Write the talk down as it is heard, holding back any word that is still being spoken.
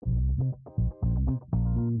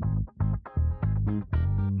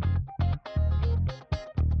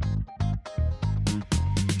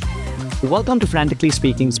Welcome to Frantically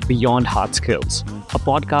Speaking's Beyond Hard Skills, a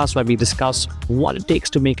podcast where we discuss what it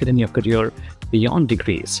takes to make it in your career beyond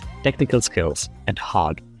degrees, technical skills, and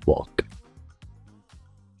hard work.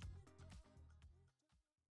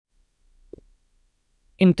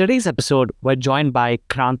 In today's episode, we're joined by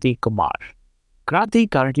Kranthi Kumar. Kranthi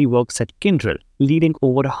currently works at Kyndryl, leading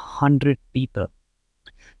over 100 people.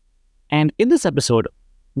 And in this episode,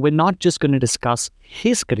 we're not just going to discuss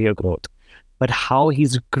his career growth, but how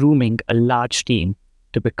he's grooming a large team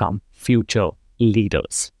to become future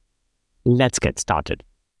leaders. Let's get started.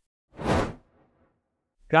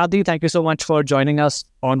 Kranthi, thank you so much for joining us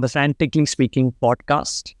on the Frantically Speaking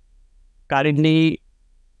podcast. Currently,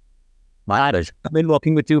 I've been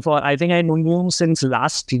working with you for, I think I know you since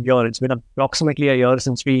last year. It's been approximately a year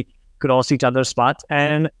since we crossed each other's paths.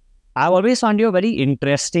 And I've always found you a very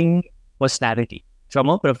interesting personality from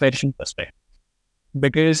a professional perspective,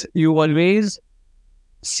 because you've always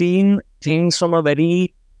seen things from a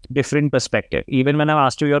very different perspective. Even when I've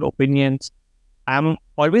asked you your opinions, I'm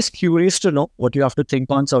always curious to know what you have to think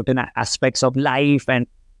on certain aspects of life and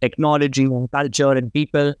technology and culture and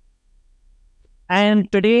people. And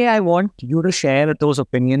today I want you to share those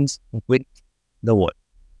opinions with the world.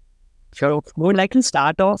 Sure. We would like to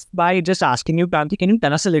start off by just asking you, Kranthi, can you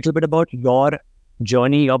tell us a little bit about your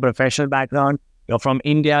journey, your professional background? You're from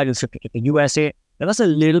India, you shifted to the USA. Tell us a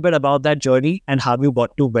little bit about that journey and how you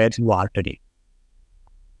got to where you are today.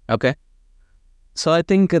 Okay. So I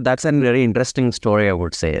think that's a very interesting story, I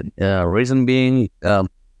would say. Reason being,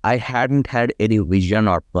 I hadn't had any vision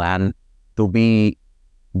or plan to be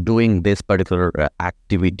doing this particular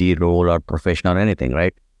activity, role or profession or anything,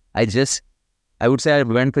 right? I would say I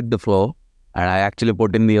went with the flow, and I actually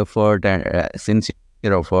put in the effort and sincere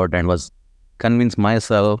effort, and was convinced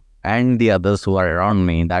myself and the others who are around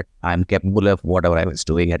me that I'm capable of whatever I was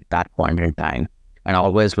doing at that point in time. And I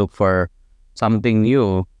always look for something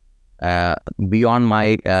new beyond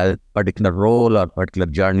my particular role or particular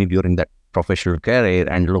journey during that professional career,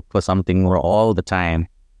 and look for something more all the time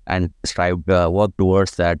and strive to work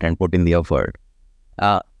towards that and put in the effort.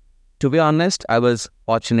 To be honest, I was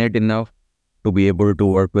fortunate enough to be able to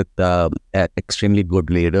work with extremely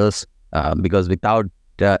good leaders, because without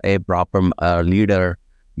a proper leader,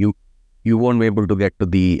 you won't be able to get to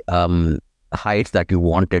the heights that you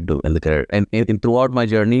wanted to in the career. And throughout my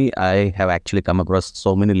journey, I have actually come across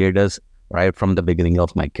so many leaders right from the beginning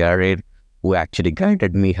of my career who actually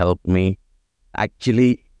guided me, helped me,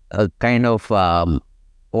 actually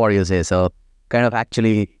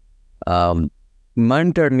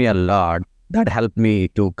mentored me a lot, that helped me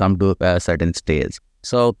to come to a certain stage.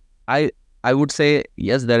 So I would say,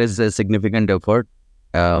 yes, there is a significant effort,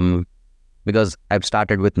 because I've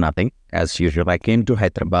started with nothing as usual. I came to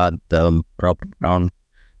Hyderabad around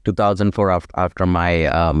 2004 after my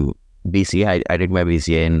BCA. I did my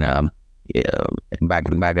BCA in back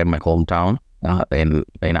at my hometown in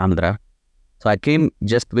Andhra. So I came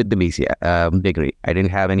just with the BCA degree. I didn't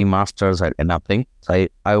have any masters or nothing. So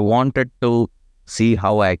I wanted to see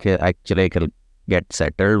how I could get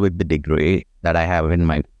settled with the degree that I have in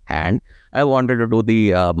my hand. I wanted to do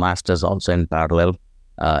the masters also in parallel.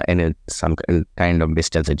 In some kind of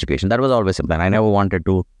distance education. That was always a plan. I never wanted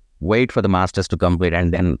to wait for the masters to complete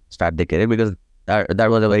and then start the career, because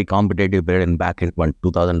that was a very competitive period back in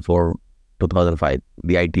 2004, 2005.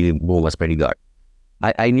 The IT boom was pretty good.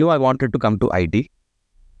 I knew I wanted to come to IT,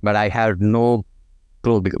 but I had no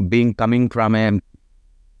clue, coming from a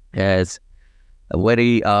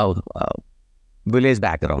very village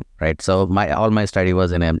background, right? So all my study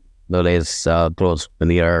was in a village close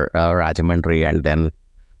near Rajahmundry, and then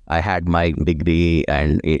I had my degree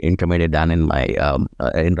and intermediate done in my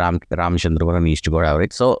in Ramachandrapuram, East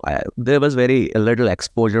Godavari. So there was very little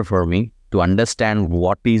exposure for me to understand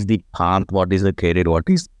what is the path, what is the career, what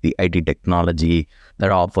is the IT technology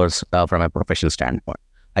that offers from a professional standpoint.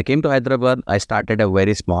 I came to Hyderabad. I started a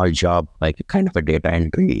very small job, like kind of a data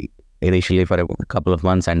entry initially for a couple of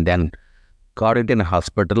months, and then got it in a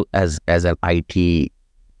hospital as an IT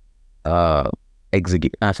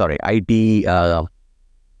IT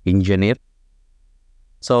engineer.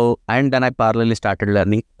 So, and then I parallelly started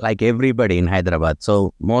learning like everybody in Hyderabad.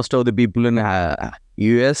 So most of the people in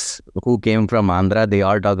US who came from Andhra, they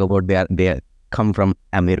all talk about they come from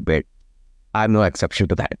Ameerpet. I'm no exception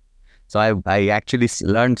to that. So I actually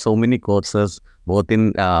learned so many courses, both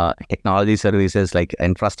in technology services like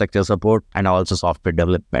infrastructure support and also software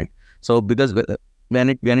development. So because when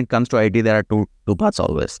it comes to IT, there are two parts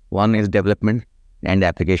always. One is development and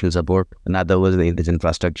application support. Another was the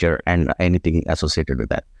infrastructure and anything associated with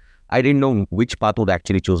that. I didn't know which path would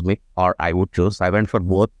actually choose me or I would choose. I went for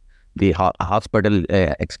both. hospital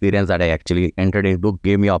experience that I actually entered into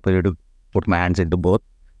gave me opportunity to put my hands into both.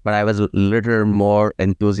 But I was a little more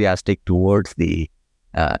enthusiastic towards the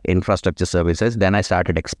infrastructure services. Then I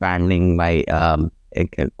started expanding my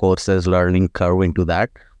courses, learning curve into that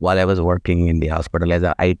while I was working in the hospital as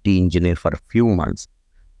an IT engineer for a few months.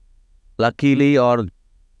 Luckily or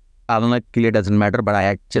unluckily, it doesn't matter, but I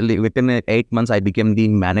actually, within 8 months, I became the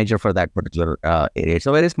manager for that particular area. It's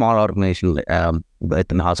a very small organization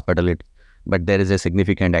within the hospital, but there is a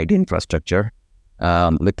significant IT infrastructure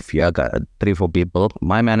with few, 3-4 people.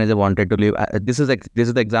 My manager wanted to leave. This is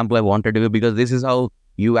the example I wanted to give, because this is how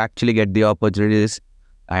you actually get the opportunities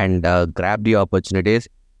and grab the opportunities,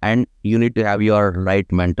 and you need to have your right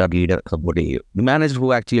mentor leader supporting you. The manager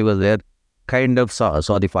who actually was there kind of saw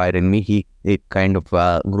the fire in me. He kind of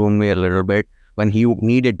groomed me a little bit when he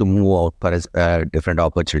needed to move out for his different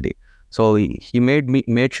opportunity. So he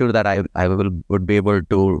made sure that I would be able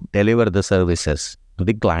to deliver the services to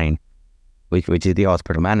the client, which is the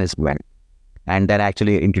hospital management, and that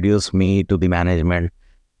actually introduced me to the management,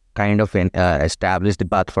 kind of established the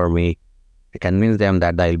path for me, convinced them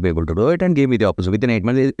that I'll be able to do it, and gave me the opportunity. Within 8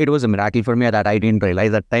 months, it was a miracle for me that I didn't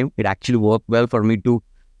realize that time. It actually worked well for me to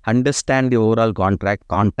understand the overall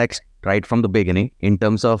context right from the beginning in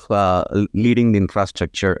terms of leading the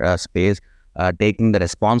infrastructure space, taking the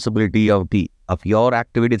responsibility of your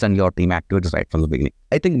activities and your team activities right from the beginning.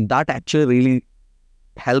 I think that actually really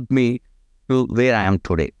helped me to where I am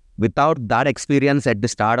today. Without that experience at the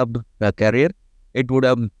start of the career, it would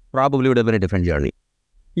have been a different journey.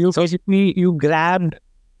 You grabbed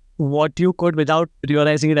what you could without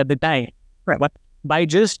realizing it at the time. Right. But by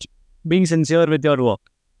just being sincere with your work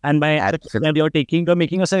and by that you're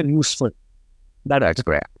making yourself useful. That's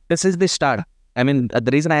correct. This is the start. I mean, the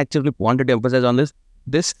reason I actually wanted to emphasize on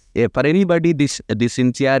this for anybody, the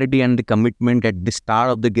sincerity and the commitment at the start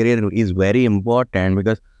of the career is very important,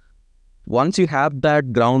 because once you have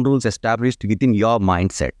that ground rules established within your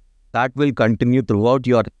mindset, that will continue throughout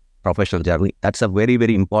your professional journey. That's a very,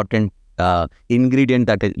 very important ingredient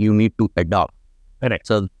that you need to adopt. Correct.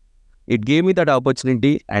 So it gave me that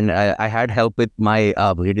opportunity, and I had help with my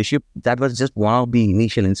leadership. That was just one of the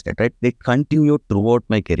initial instances, right? They continued throughout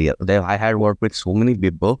my career. I had worked with so many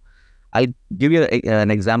people. I'll give you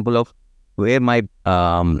an example of where my,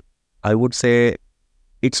 I would say,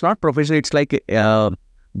 it's not professional, it's like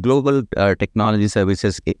global technology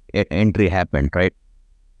services entry happened, right?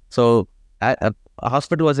 So a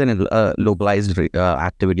hospital was a localized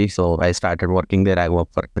activity, so I started working there. I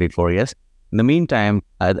worked for 3-4 years. In the meantime,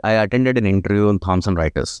 I attended an interview in Thomson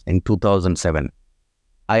Reuters in 2007.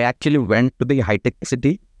 I actually went to the high-tech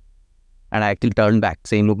city, and I actually turned back,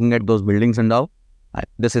 saying, looking at those buildings and all,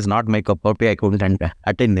 this is not my cup of tea. I couldn't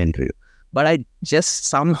attend the interview. But I just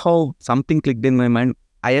somehow, something clicked in my mind.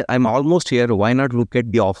 I'm almost here. Why not look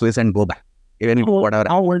at the office and go back? Even if whatever.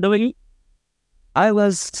 How old were you? I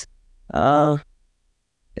was,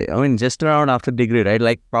 just around after degree, right?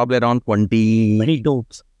 Like probably around 22,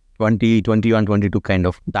 21, 22 kind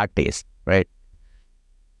of that days, right?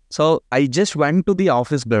 So I just went to the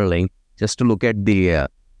office building just to look at the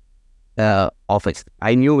office.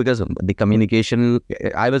 I knew because the communication,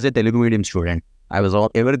 I was a Telugu medium student.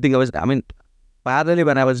 Parallelly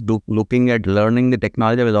when I was looking at learning the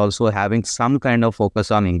technology, I was also having some kind of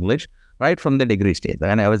focus on English right from the degree stage.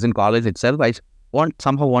 And I was in college itself. I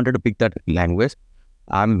somehow wanted to pick that language.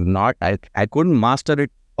 I couldn't master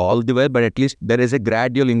it all the way, but at least there is a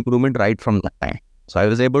gradual improvement right from that time. So I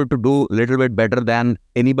was able to do a little bit better than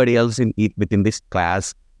anybody else within this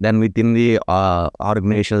class, than within the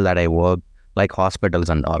organizations that I work, like hospitals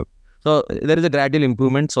and all. So there is a gradual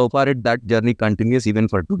improvement. So far, that journey continues even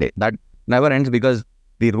for today. That never ends, because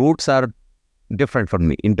the roots are different for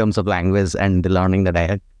me in terms of language and the learning that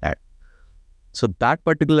I had. So that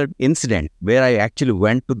particular incident where I actually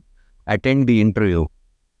went to attend the interview,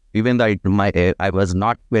 even though I was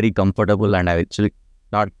not very comfortable and I actually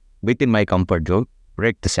not within my comfort zone,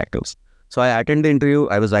 break the shackles. So I attended the interview.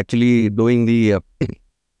 I was actually doing the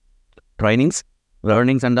trainings,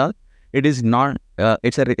 learnings and all. It is not,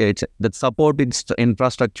 the support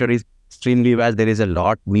infrastructure is extremely vast. There is a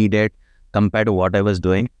lot needed compared to what I was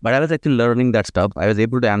doing. But I was actually learning that stuff. I was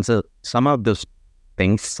able to answer some of those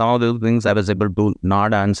things. Some of those things I was able to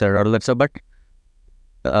not answer all that stuff. But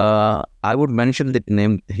I would mention the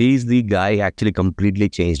name. He's the guy who actually completely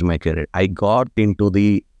changed my career. I got into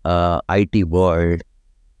the IT world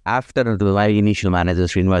after my initial manager,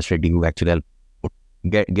 Srinivas Reddy, who actually helped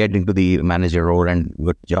get into the manager role and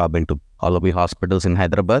good job into all of the hospitals in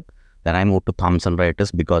Hyderabad. Then I moved to Thomson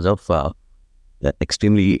Reuters because of the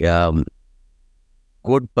extremely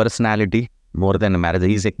good personality more than a manager.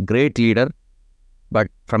 He's a great leader, but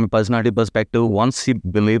from a personality perspective, once he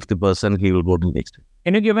believes the person, he will go to the next.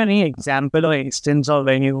 Can you give any example or instance of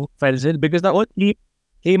when you felt it? Because the whole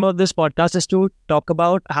aim of this podcast is to talk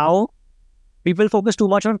about how people focus too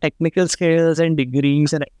much on technical skills and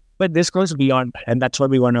degrees, but this goes beyond that, and that's what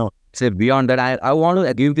we want to say. Beyond that, I want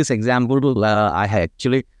to give this example to I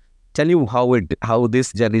actually tell you how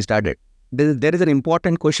this journey started. There is an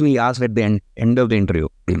important question he asked at the end of the interview.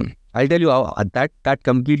 I'll tell you how that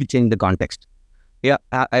completely changed the context. Yeah,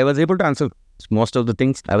 I was able to answer most of the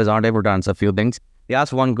things. I was not able to answer a few things. He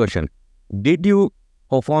asked one question: did you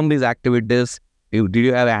perform these activities? Did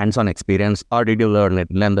you have a hands-on experience, or did you learn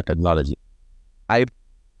the technology? I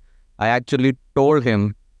actually told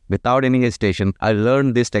him without any hesitation, I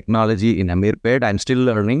learned this technology in Amirpet. I'm still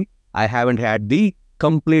learning. I haven't had the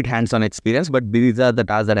complete hands-on experience, but these are the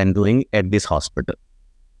tasks that I'm doing at this hospital.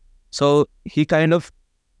 So he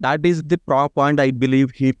that is the point. I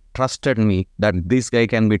believe he trusted me, that this guy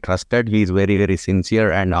can be trusted. He's very, very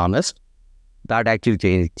sincere and honest. That actually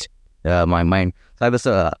changed my mind.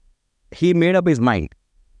 So he made up his mind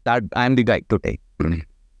that I'm the guy to take.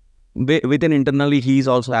 Within internally, he's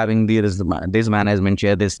also having this management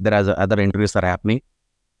share. There are other interviews that are happening.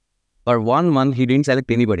 For 1 month, he didn't select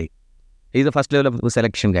anybody. He's the first level of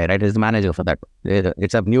selection guy, right? He's the manager for that.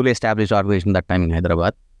 It's a newly established organization that time in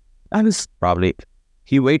Hyderabad.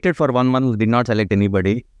 He waited for 1 month, did not select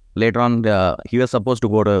anybody. Later on, he was supposed to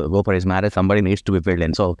go for his marriage. Somebody needs to be filled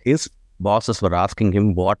in. So his bosses were asking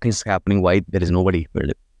him what is happening, why there is nobody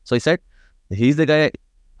filled in. So he said, he's the guy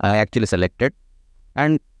I actually selected,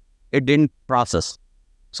 and it didn't process.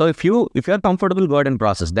 So if you're comfortable, go ahead and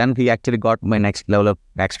process. Then he actually got my next level of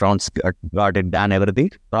next rounds, got it done, everything,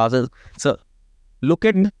 process. So look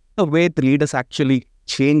at the way the leaders actually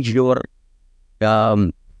change your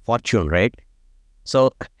fortune, right?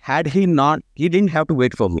 So had he didn't have to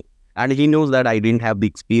wait for me. And he knows that I didn't have the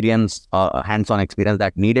experience, hands-on experience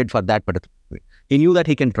that needed for that particular way. He knew that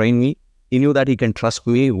he can train me. He knew that he can trust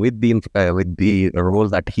me with the role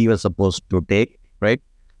that he was supposed to take, right?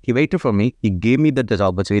 He waited for me. He gave me the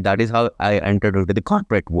opportunity. That is how I entered into the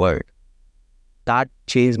corporate world. That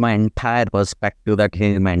changed my entire perspective. That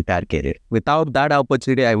changed my entire career. Without that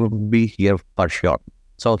opportunity, I would be here for sure.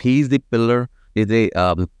 So he's the pillar. He's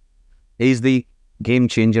the game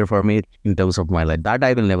changer for me in terms of my life. That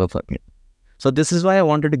I will never forget. So this is why I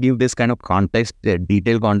wanted to give this kind of context,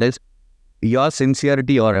 detailed context. Your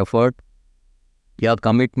sincerity, your effort, your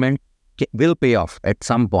commitment will pay off at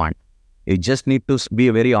some point. You just need to be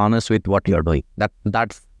very honest with what you're doing.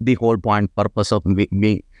 That's the whole point, purpose of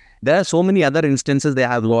me. There are so many other instances. They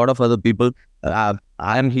have a lot of other people.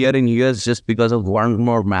 I'm here in US just because of one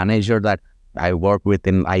more manager that I work with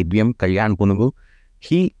in IBM, Kalyan Punugu.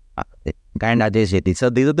 He and Ajay Shetty. So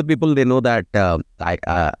these are the people, they know that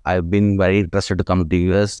I've been very interested to come to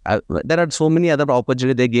US. There are so many other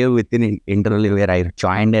opportunities they gave within internally where I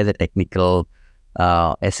joined as a technical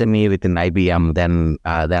SME within IBM. Then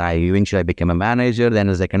I eventually became a manager, then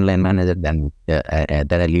a second line manager, then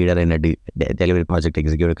a leader in a delivery project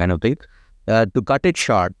executive kind of thing. To cut it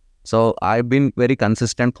short, so I've been very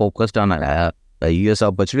consistent, focused on a US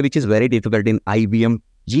opportunity, which is very difficult in IBM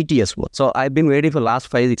GTS work. So I've been waiting for the last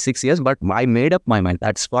 5-6 years, but I made up my mind.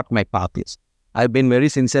 That's what my path is. I've been very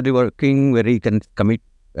sincerely working, very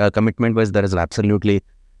commitment was there is absolutely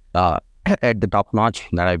at the top notch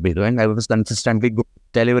that I've been doing. I was consistently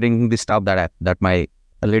delivering the stuff that my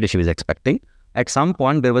leadership is expecting. At some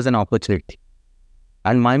point, there was an opportunity,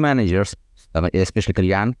 and my managers, especially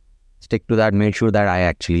Kalyan, stick to that, made sure that I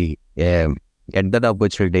actually get that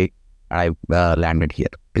opportunity. I landed here.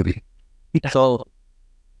 So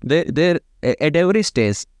there at every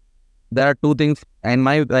stage, there are two things. In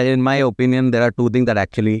my opinion, there are two things that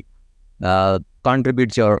actually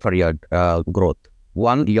contributes for your growth.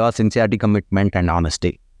 One, your sincerity, commitment, and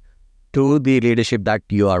honesty. Two, the leadership that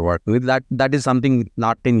you are working with. That is something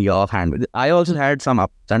not in your hand. I also had some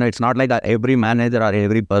ups, and it's not like every manager or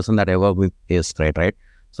every person that I work with is straight, right?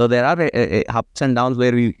 So there are ups and downs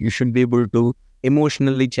where you should be able to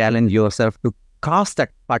emotionally challenge yourself to cross that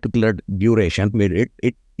particular duration. Where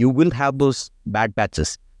you will have those bad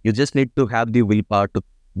patches. You just need to have the willpower to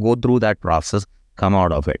go through that process, come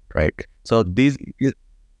out of it, right? So this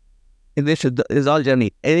is all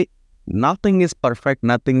journey. Nothing is perfect.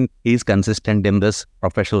 Nothing is consistent in this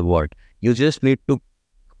professional world. You just need to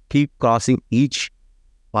keep crossing each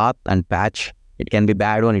path and patch. It can be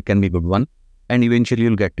bad one, it can be good one, and eventually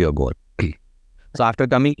you'll get to your goal. So after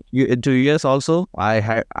coming into US also,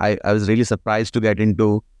 I was really surprised to get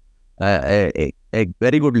into a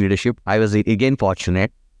very good leadership. I was again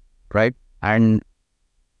fortunate, right? And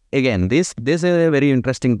again, this is a very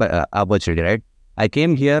interesting opportunity, right? I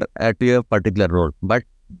came here to a particular role, but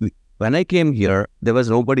when I came here, there was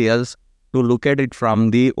nobody else to look at it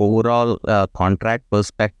from the overall contract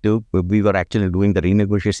perspective. We were actually doing the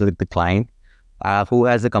renegotiation with the client, who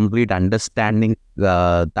has a complete understanding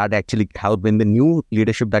that actually helped in the new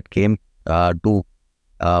leadership that came to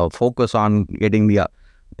focus on getting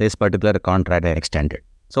this particular contract extended.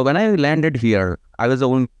 So when I landed here, I was the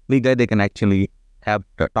only guy they can actually have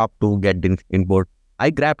the top to get input. I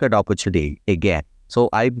grabbed that opportunity again. So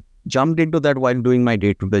I jumped into that while doing my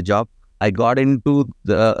day-to-day job. I got into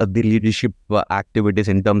the leadership activities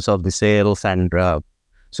in terms of the sales and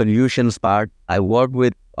solutions part. I worked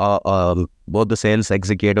with both the sales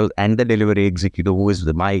executive and the delivery executive, who is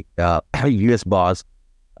my US boss,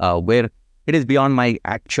 where it is beyond my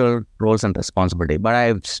actual roles and responsibility. But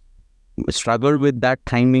I've struggled with that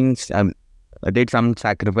timings. I did some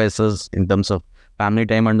sacrifices in terms of family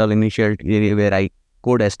time and all initially, where I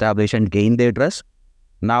could establish and gain their trust.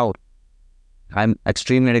 Now, I'm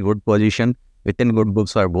extremely in a good position within good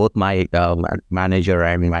books for both my manager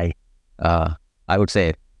and my, I would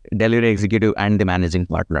say, delivery executive and the managing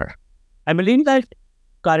partner. I believe that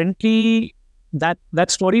currently that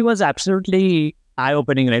story was absolutely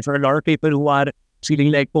eye-opening, right? For a lot of people who are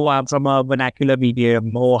feeling like, oh, I'm from a vernacular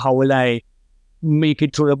medium, oh, how will I make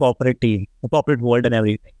it through the corporate team, the corporate world and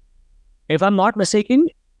everything. If I'm not mistaken,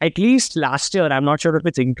 at least last year, I'm not sure if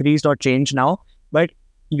it's increased or changed now, but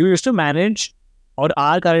you used to manage or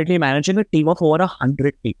are currently managing a team of over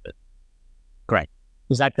 100 people. Correct.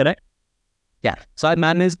 Is that correct? Yeah. So I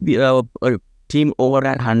managed the team over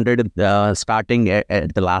 100 starting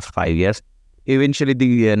at the last 5 years. Eventually,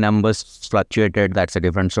 the numbers fluctuated. That's a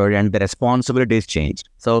different story, and the responsibilities changed.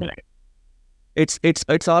 So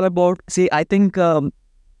it's all about. See, I think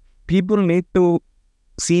people need to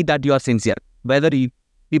see that you are sincere. Whether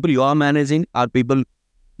people you are managing or people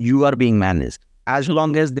you are being managed, as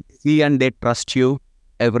long as they see and they trust you,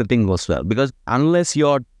 everything goes well. Because unless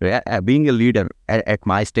you're being a leader at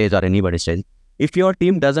my stage or anybody's stage, if your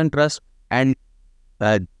team doesn't trust and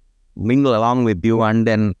mingle along with you and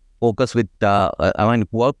then focus with,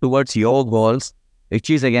 work towards your goals,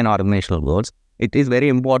 which is again organizational goals, it is very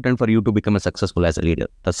important for you to become a successful as a leader.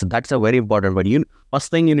 That's a very important. But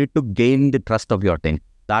first thing, you need to gain the trust of your team.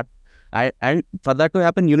 And for that to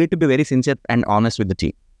happen, you need to be very sincere and honest with the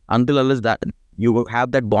team. Until unless that you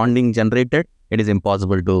have that bonding generated, it is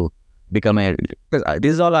impossible to become a.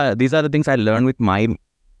 These are the things I learned with my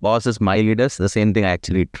bosses, my leaders. The same thing I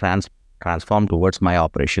actually transform towards my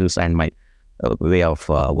operations and my way of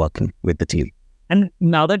working with the team. And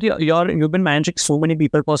now that you've been managing so many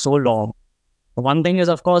people for so long, one thing is,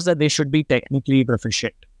 of course, that they should be technically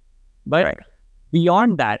proficient. But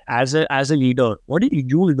beyond that, as a leader, what do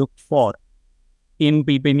you look for in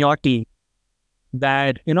people in your team?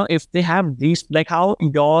 That, if they have these, like how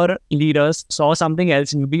your leaders saw something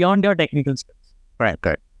else beyond your technical skills. Right.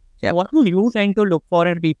 Yeah. What do you tend to look for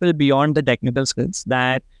in people beyond the technical skills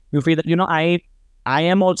that you feel that, I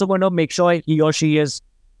am also going to make sure he or she is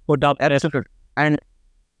put up. Absolutely. And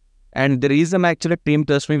the reason actually team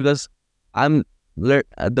trusts me, because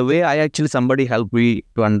the way I actually, somebody helped me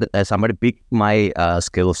to somebody pick my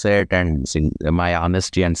skill set and my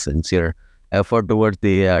honesty and sincere effort towards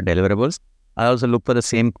the deliverables. I also look for the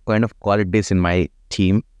same kind of qualities in my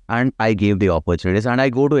team, and I give the opportunities, and I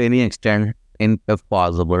go to any extent, if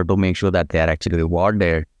possible, to make sure that they are actually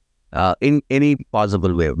rewarded in any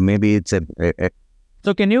possible way. Maybe it's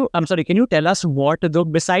So can you tell us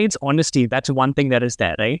besides honesty, that's one thing that is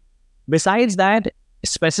there, right? Besides that,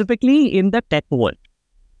 specifically in the tech world.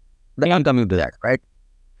 I'm coming to that, right?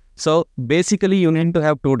 So basically, you need to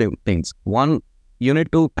have two things. One, you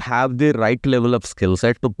need to have the right level of skill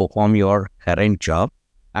set to perform your current job.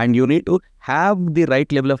 And you need to have the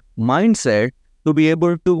right level of mindset to be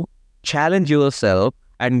able to challenge yourself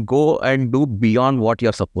and go and do beyond what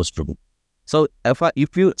you're supposed to do. So if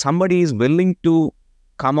somebody is willing to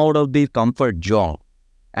come out of the comfort zone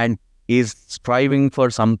and is striving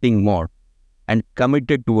for something more and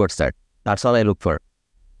committed towards that, that's all I look for.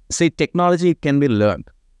 See, technology can be learned,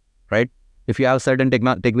 right? If you have certain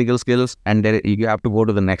technical skills and you have to go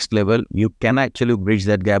to the next level, you can actually bridge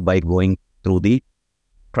that gap by going through the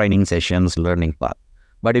training sessions, learning path.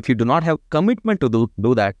 But if you do not have commitment to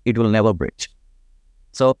do that, it will never bridge.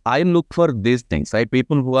 So I look for these things, right?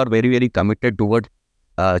 People who are very, very committed towards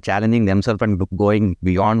challenging themselves and going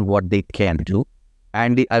beyond what they can do.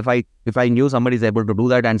 And if I knew somebody is able to do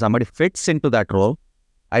that and somebody fits into that role,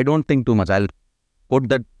 I don't think too much. I'll put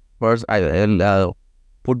that person. I'll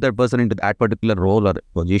put that person into that particular role or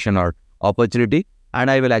position or opportunity and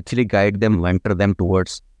I will actually guide them, mentor them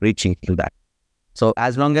towards reaching to that. So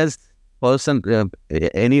as long as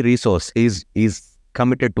any resource is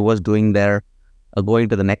committed towards doing their going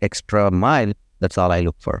to the next extra mile, that's all I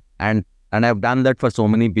look for. And I've done that for so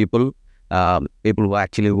many people. People who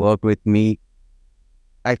actually work with me,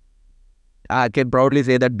 I can proudly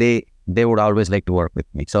say that they would always like to work with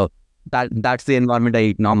me. So that's the environment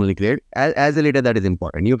I normally create. As a leader, that is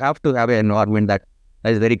important. You have to have an environment that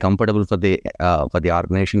is very comfortable for the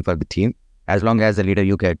organization, for the team. As long as a leader,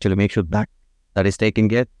 you can actually make sure that is taken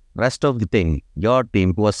care. Rest of the thing, your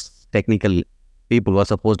team, who was technical people who are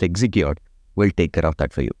supposed to execute, will take care of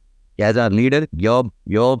that for you. As a leader, your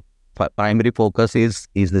primary focus is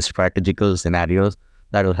the strategical scenarios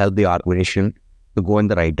that will help the organization to go in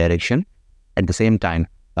the right direction. At the same time,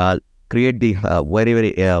 create the very,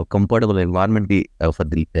 very comfortable environment for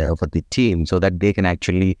the team, so that they can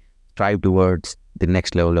actually strive towards the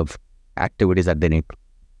next level of activities that they need.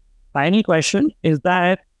 Final question is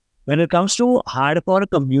that when it comes to hardcore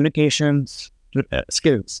communications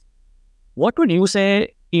skills, what would you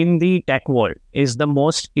say in the tech world is the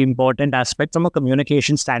most important aspect from a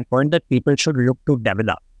communication standpoint that people should look to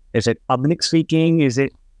develop? Is it public speaking? Is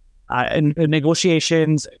it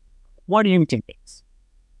negotiations? What do you think it is?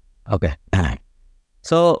 Okay.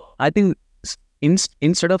 So I think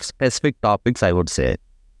instead of specific topics, I would say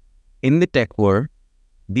in the tech world,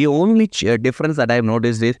 the only difference that I've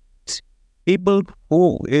noticed is people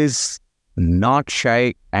who is not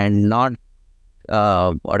shy and not,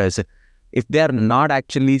 if they are not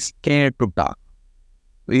actually scared to talk,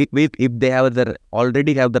 if they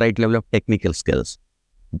already have the right level of technical skills,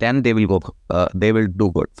 then they will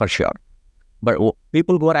do good for sure. But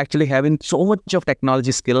people who are actually having so much of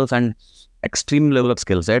technology skills and extreme level of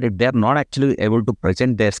skill set, if they are not actually able to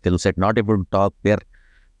present their skill set, not able to talk, they are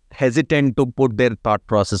hesitant to put their thought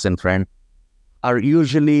process in front, are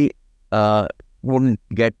usually wouldn't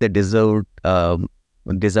get the deserved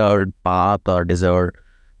path or deserved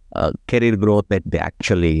career growth that they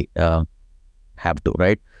actually have to,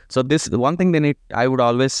 right? So this one thing they need. I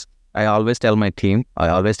always tell my team, I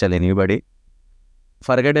always tell anybody,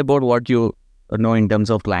 forget about what you know in terms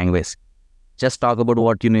of language. Just talk about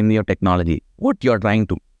what you know in your technology, what you're trying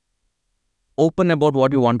to. Open about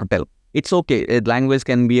what you want to tell. It's okay. Language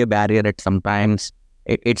can be a barrier at sometimes.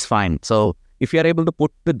 It's fine. So if you're able to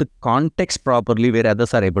put the context properly where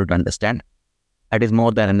others are able to understand, that is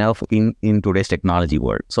more than enough in today's technology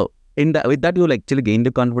world. So with that, you'll actually gain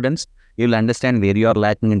the confidence. You'll understand where you are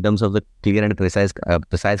lacking in terms of the clear and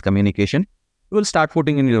precise communication. You will start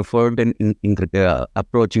putting in your effort and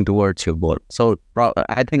approaching towards your goal. So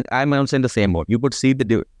I think I'm also in the same mode. You could see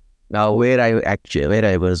where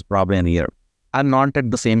I was probably in a year. I'm not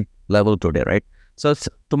at the same level today, right? So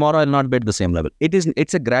tomorrow I'll not be at the same level.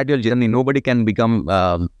 It's a gradual journey. Nobody can become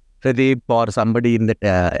Pradeep or somebody in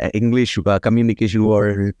the English communication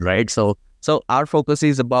world, right? So our focus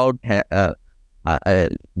is about the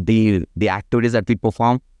activities that we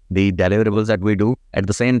perform, the deliverables that we do. At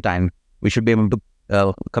the same time, we should be able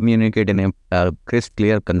to communicate in a crisp,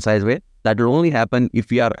 clear, concise way. That will only happen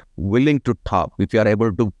if you are willing to talk, if you are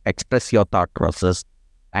able to express your thought process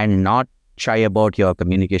and not shy about your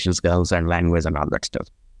communication skills and language and all that stuff.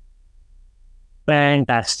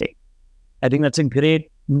 Fantastic. I think that's a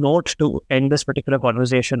great note to end this particular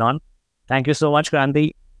conversation on. Thank you so much,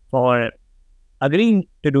 Kranthi, for agreeing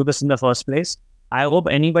to do this in the first place. I hope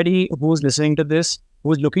anybody who's listening to this,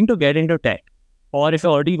 who's looking to get into tech, or if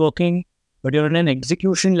you're already working, but you're in an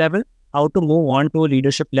execution level, how to move on to a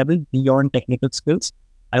leadership level beyond technical skills.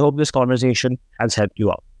 I hope this conversation has helped you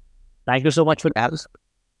out. Thank you so much for that.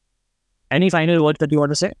 Any final words that you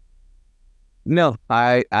want to say? No,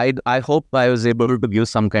 I hope I was able to give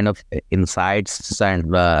some kind of insights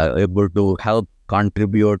and able to help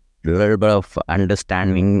contribute a little bit of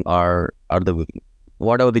understanding or the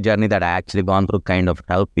whatever the journey that I actually gone through, kind of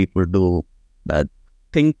help people to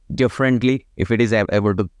think differently. If it is I'm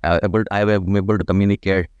able to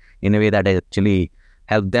communicate in a way that I actually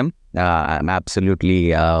help them, I'm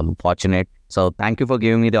absolutely fortunate. So thank you for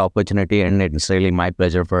giving me the opportunity, and it's really my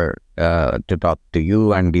pleasure to talk to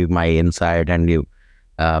you and give my insight and you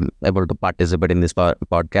able to participate in this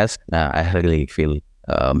podcast. I really feel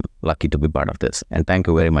lucky to be part of this, and thank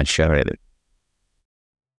you very much, Shahid.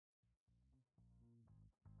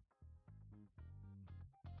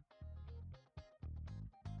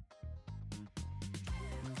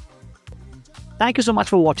 Thank you so much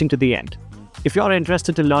for watching to the end. If you're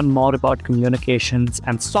interested to learn more about communications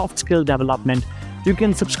and soft skill development, you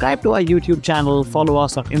can subscribe to our YouTube channel, follow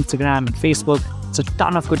us on Instagram and Facebook. It's a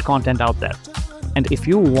ton of good content out there. And if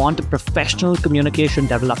you want a professional communication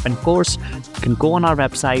development course, you can go on our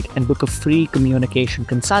website and book a free communication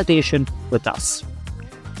consultation with us.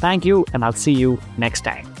 Thank you, and I'll see you next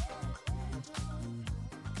time.